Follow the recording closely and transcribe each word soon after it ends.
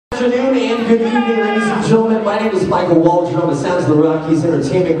afternoon and good evening, ladies and gentlemen. My name is Michael Waldron, the sounds of the Rockies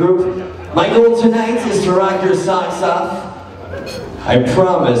Entertainment Group. My goal tonight is to rock your socks off. I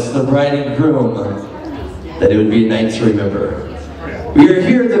promised the bride and groom that it would be a night to remember. We are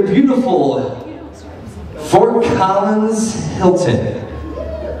here at the beautiful Fort Collins Hilton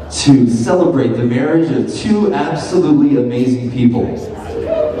to celebrate the marriage of two absolutely amazing people.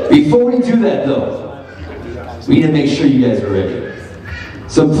 Before we do that though, we need to make sure you guys are ready.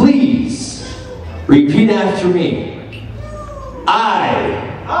 So please, repeat after me.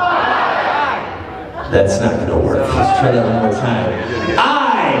 That's not going to work. Let's try that one more time.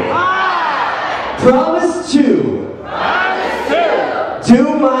 I promise to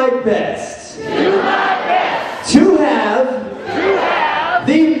do my best to have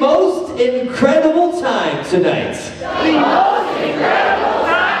the most incredible time tonight.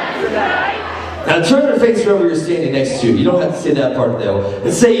 Now turn your face wherever you're standing next to. You don't have to say that part though.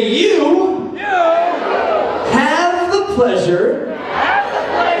 And say, you have the pleasure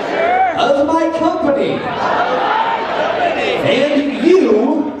of my company. And you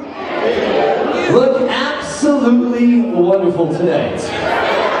look absolutely wonderful tonight.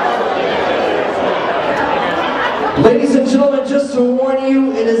 Ladies and gentlemen, just to warn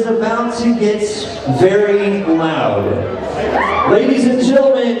you, it is about to get very loud. Ladies and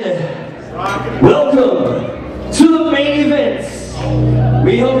gentlemen, welcome to the main event.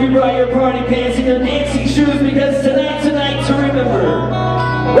 We hope you brought your party pants and your dancing shoes because tonight's a night to remember.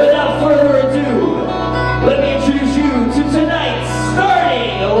 Without further ado, let me introduce you to tonight's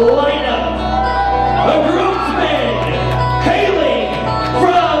starting lineup. A groomsman hailing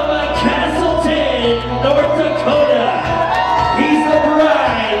from Castleton, North Dakota. He's the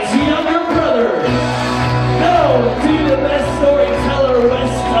bride's younger brother, known to be the best storyteller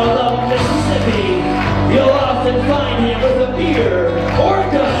west of the Mississippi. You'll often find him with a beer or a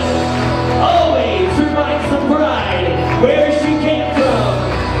gun. Always reminds the bride where she came from.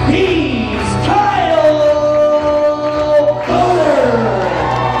 He's Kyle Boner.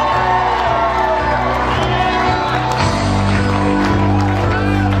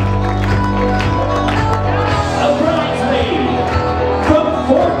 A bridesmaid from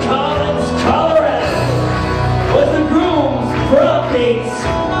Fort Collins, Colorado, with the groom's prom dates,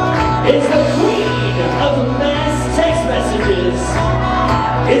 is the queen of mass text messages,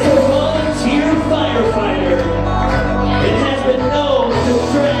 is a volunteer firefighter, and has been known to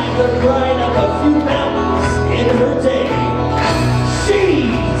drag the bride up a few mountains in her day.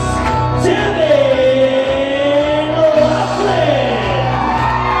 She's Devin Laughlin.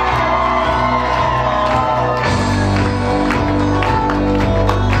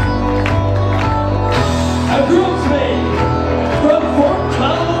 A groomsman from Fort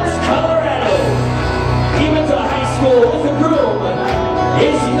Collins, Colorado. He went to high school with a groom.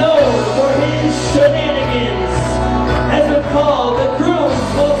 Is known for his shenanigans. Has been called the groom's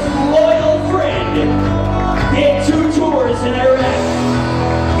most loyal friend. Did 2 tours in Iraq.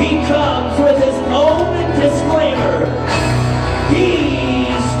 He comes with his own disclaimer.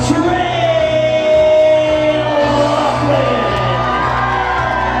 He's Trey Laughlin.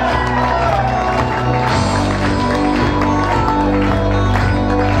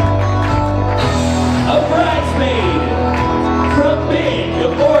 A bridesmaid from Bend,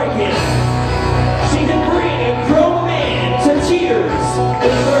 Oregon. She can bring a grown man to tears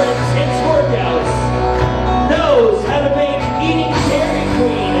with her intense workouts. Knows how to make eating Dairy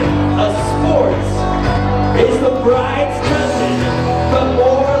Queen a sport. Is the bride's cousin, but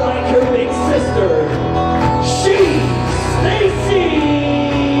more like her big sister. She's Stacy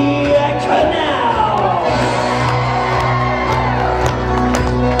Canal.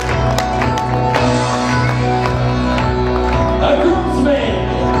 A groomsman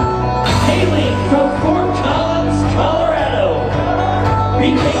hailing from Fort Collins, Colorado,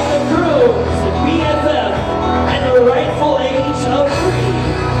 became the groom's BFF at the rightful age of 3.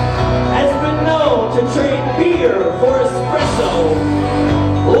 Has been known to trade beer for espresso.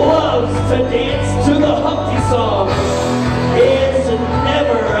 Loves to dance to the Humpty song. Is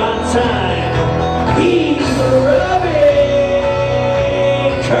never on time. He's Robbie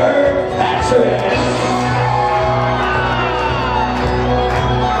Kirkpatrick.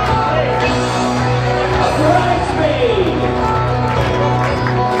 A bridesmaid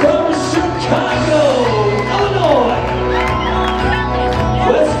from Chicago, Illinois,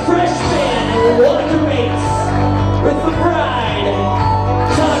 was freshman and wonder mates with the bride.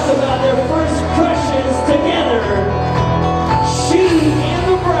 Talk about their first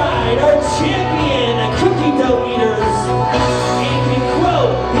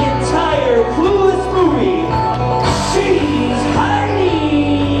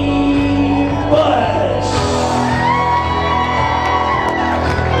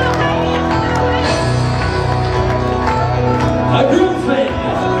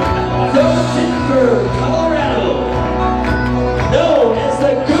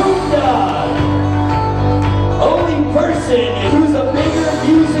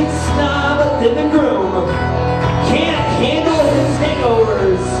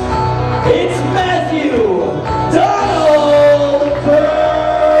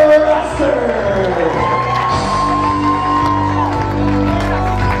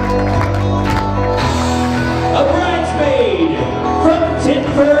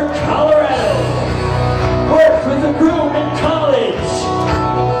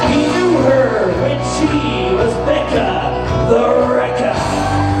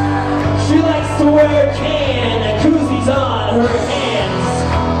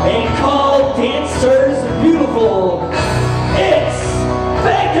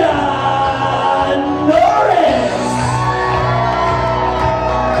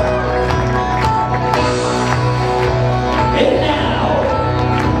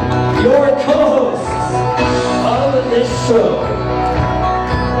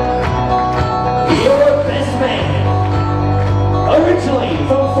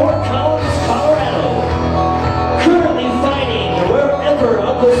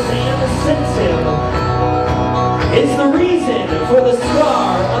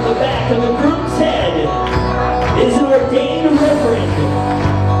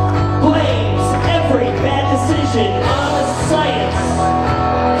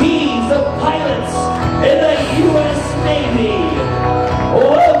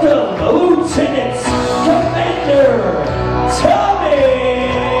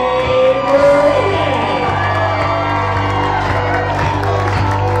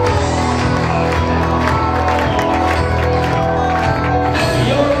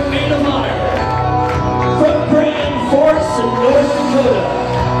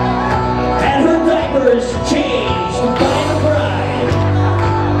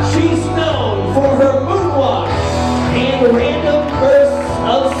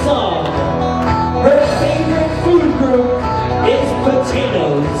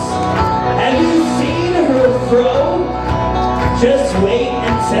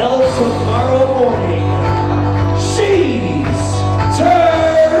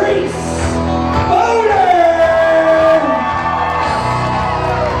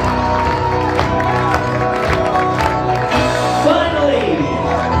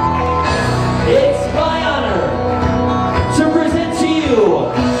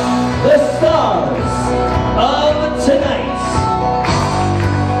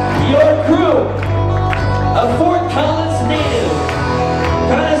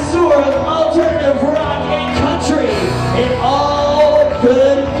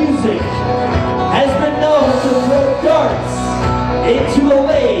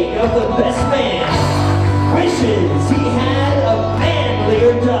of the best man wishes he had a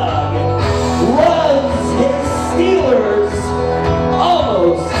manlier dog. Loves his Steelers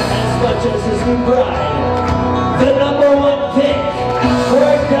almost as much as his new bride. The #1 pick for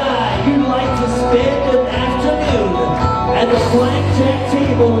a guy you'd like to spend an afternoon at the blackjack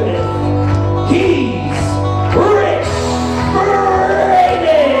table with. He's Rich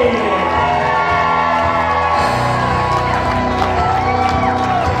Brady!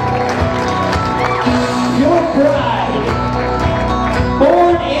 Your bride,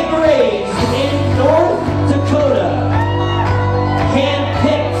 born and raised in North Dakota,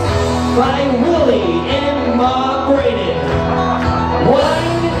 handpicked by Willie and Ma Braden.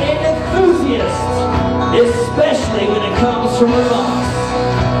 Wine enthusiast, especially when it comes from Vermont.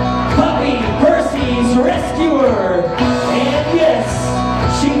 Puppy Percy's rescuer, and yes,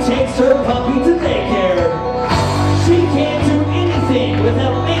 she takes her puppy to daycare. She can't do anything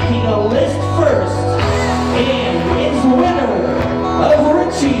without making a list first, and is winner of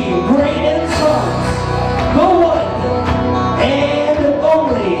Rockies Entertainment, the one and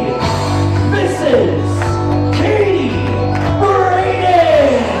only Mrs.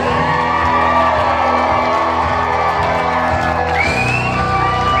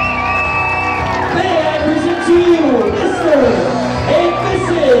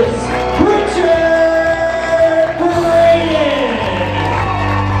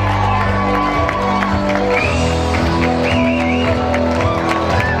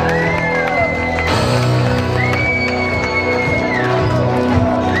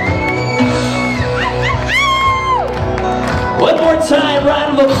 One more time,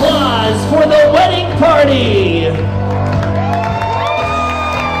 round of applause for the wedding party.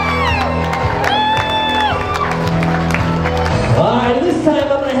 Alright, this time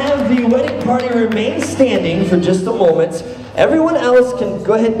I'm going to have the wedding party remain standing for just a moment. Everyone else can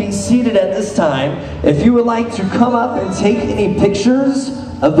go ahead and be seated at this time. If you would like to come up and take any pictures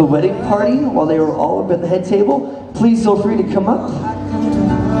of the wedding party while they were all up at the head table, please feel free to come up.